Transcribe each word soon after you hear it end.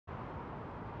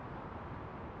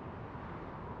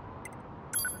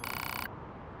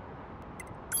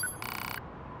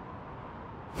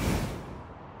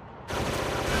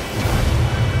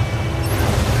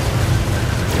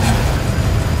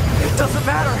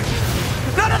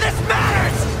None of this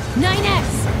matters! 9S!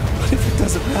 What if it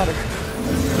doesn't matter?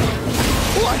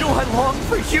 Why do I long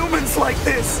for humans like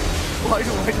this? Why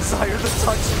do I desire the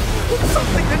touch of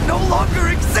something that no longer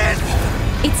exists?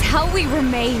 It's how we were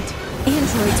made.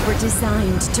 Androids were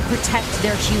designed to protect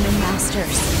their human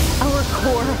masters. Our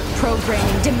core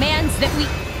programming demands that we...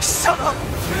 Shut up!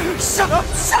 Shut up!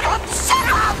 Shut up! Shut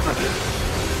up!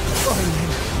 Fine.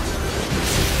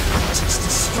 Just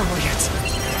destroy it.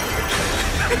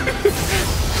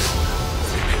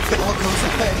 If it all goes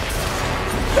away,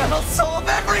 that'll solve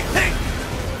everything!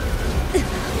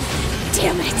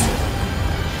 Damn it!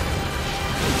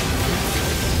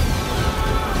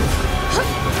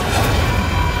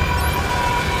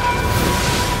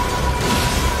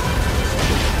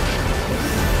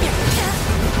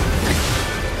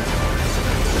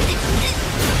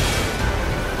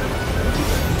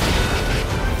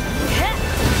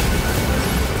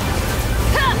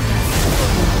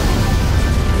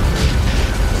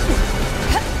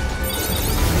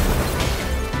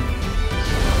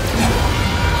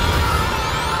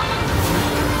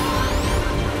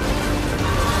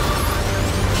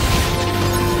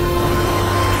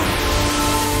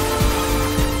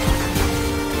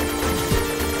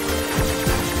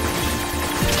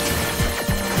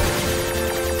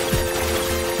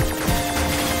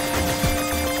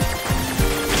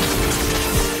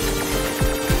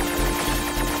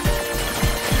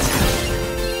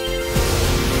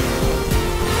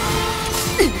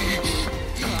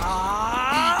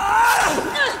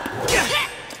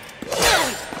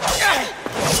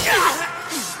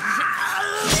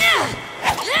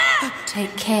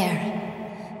 Take care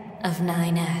of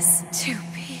 9S.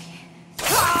 2B.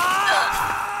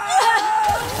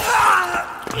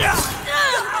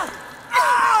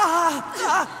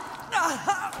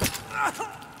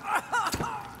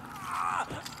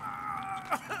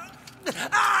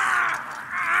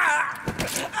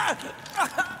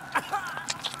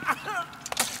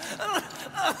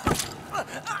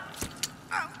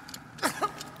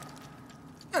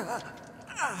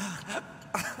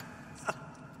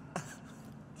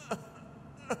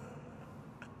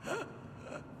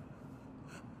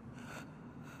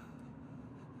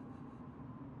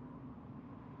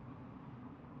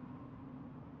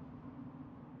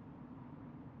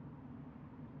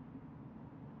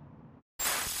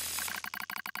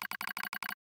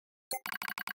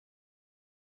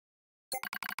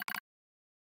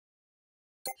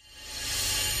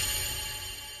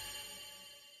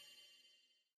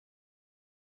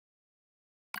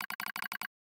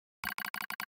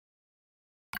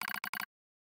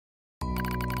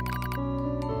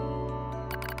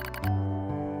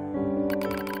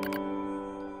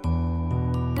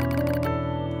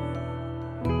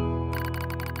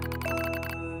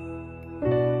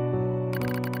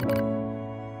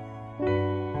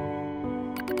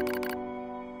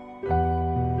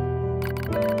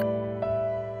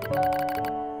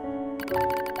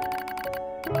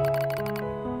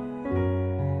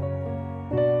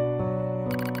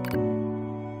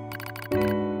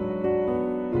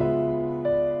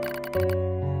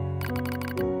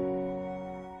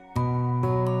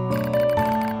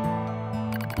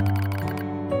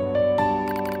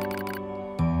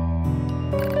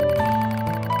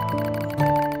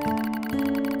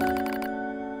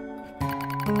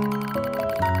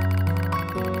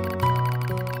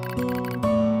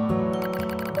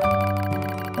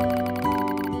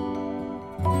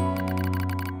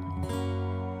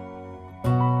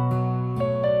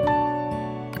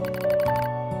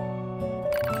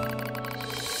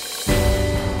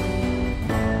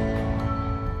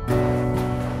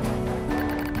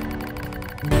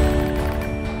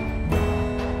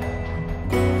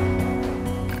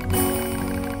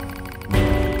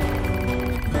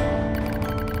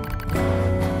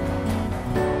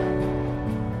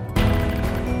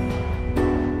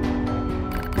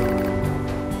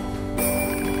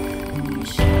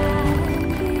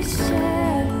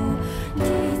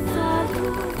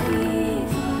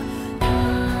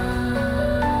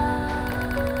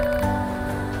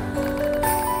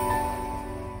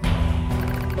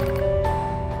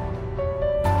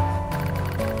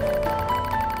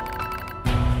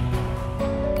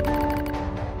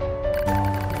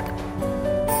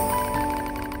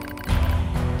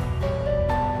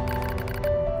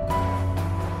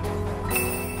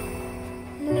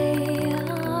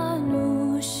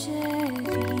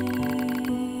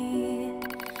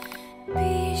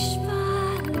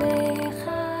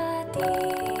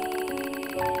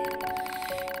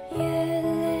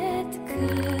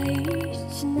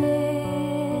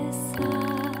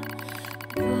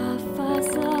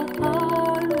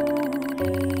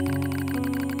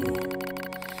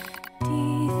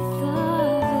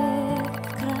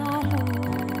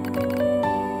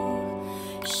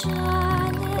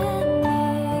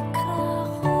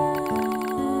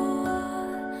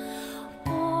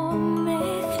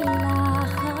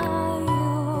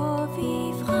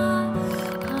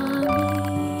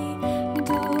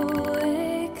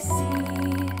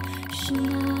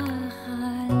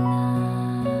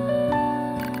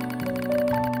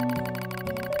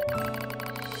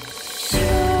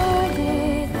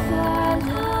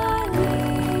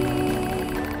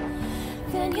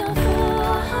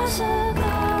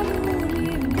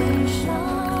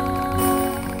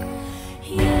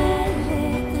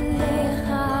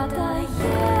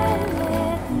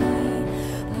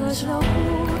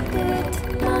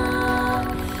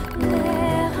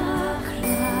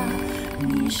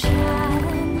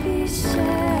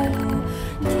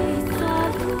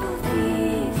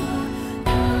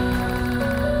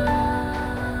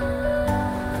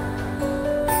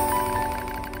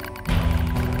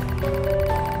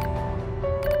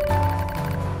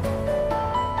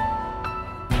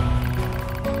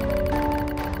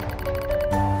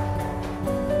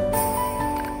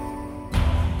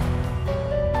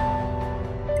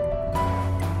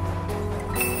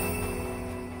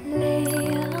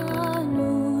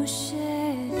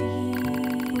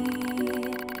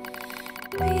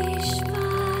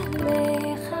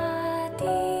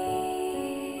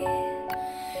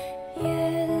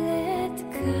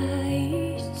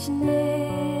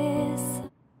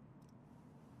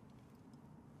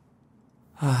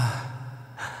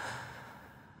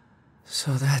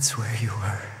 So that's where you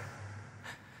were.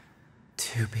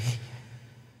 To be.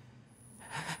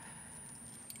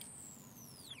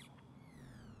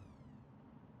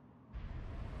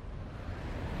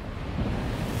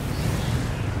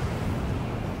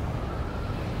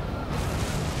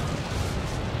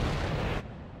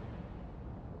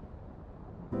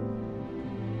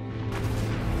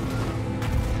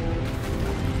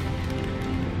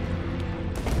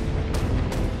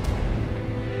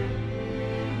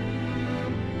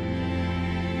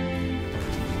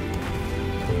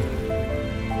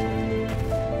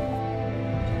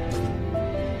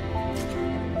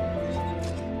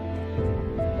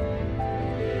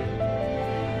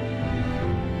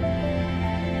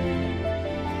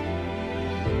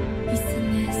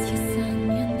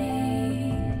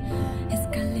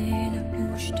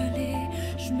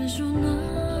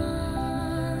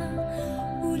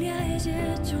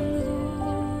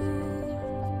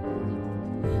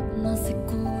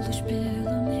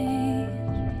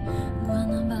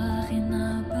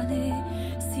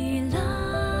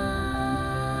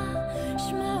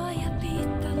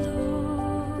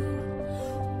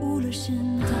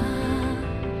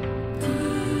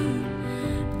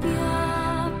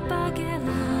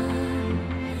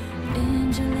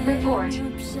 Report.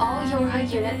 All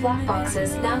Yorha unit black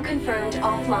boxes now confirmed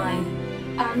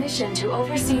offline. Our mission to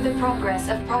oversee the progress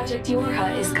of Project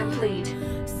Yorha is complete.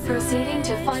 Proceeding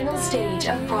to final stage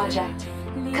of project.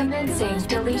 Commencing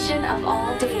deletion of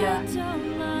all data.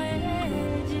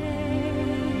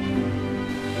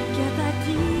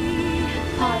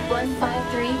 Pod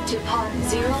 153 to Pod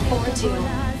 042.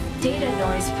 Data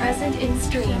noise present in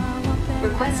stream.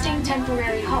 Requesting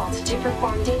temporary halt to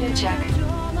perform data check.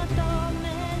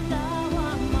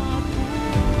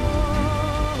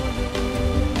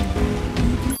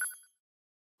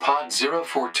 Pod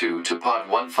 042 to Pod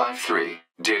 153.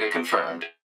 Data confirmed.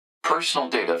 Personal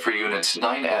data for units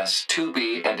 9S,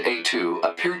 2B, and A2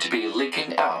 appear to be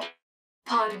leaking out.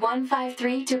 Pod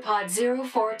 153 to Pod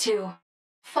 042.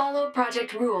 Follow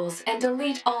project rules and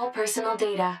delete all personal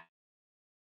data.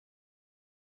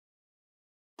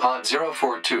 Pod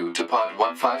 042 to Pod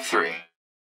 153.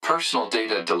 Personal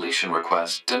data deletion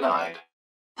request denied.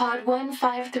 Pod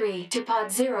 153 to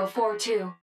Pod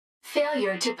 042.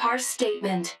 Failure to parse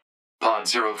statement. Pod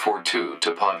 042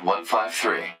 to Pod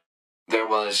 153. There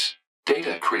was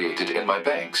data created in my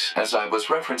banks as I was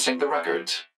referencing the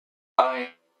records. I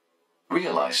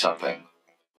realized something.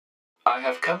 I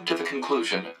have come to the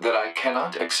conclusion that I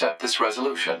cannot accept this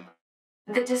resolution.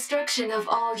 The destruction of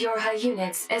all Yorha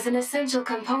units is an essential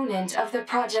component of the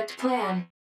project plan.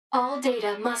 All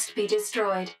data must be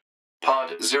destroyed.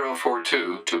 Pod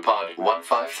 042 to Pod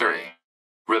 153.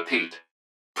 Repeat.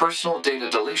 Personal data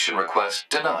deletion request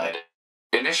denied.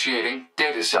 Initiating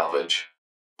data salvage.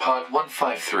 Pod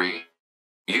 153.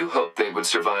 You hoped they would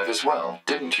survive as well,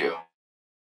 didn't you?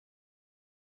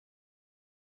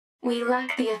 We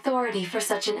lack the authority for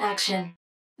such an action.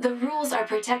 The rules are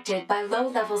protected by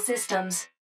low-level systems.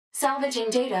 Salvaging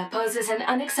data poses an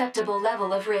unacceptable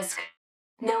level of risk.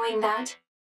 Knowing that,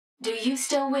 do you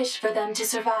still wish for them to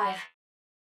survive?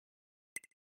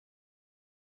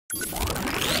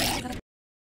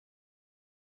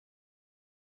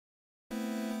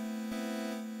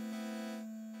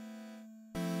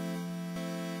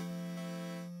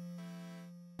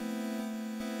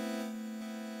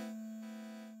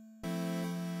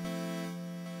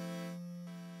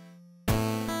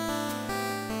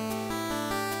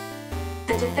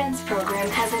 The defense program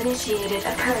has initiated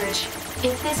a purge.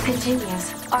 If this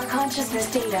continues, our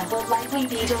consciousness data will likely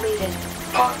be deleted.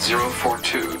 Pod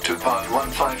 042 to Pod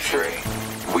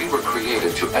 153. We were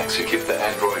created to execute the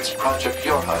android's Project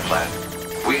Yorha plan.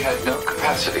 We had no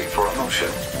capacity for emotion.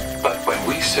 But when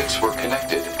we six were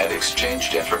connected and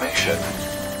exchanged information,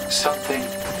 something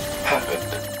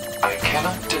happened. I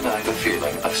cannot deny the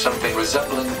feeling of something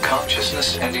resembling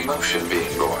consciousness and emotion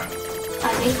being born.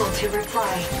 Unable to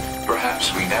reply.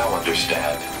 Perhaps we now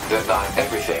understand that not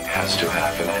everything has to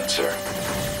have an answer.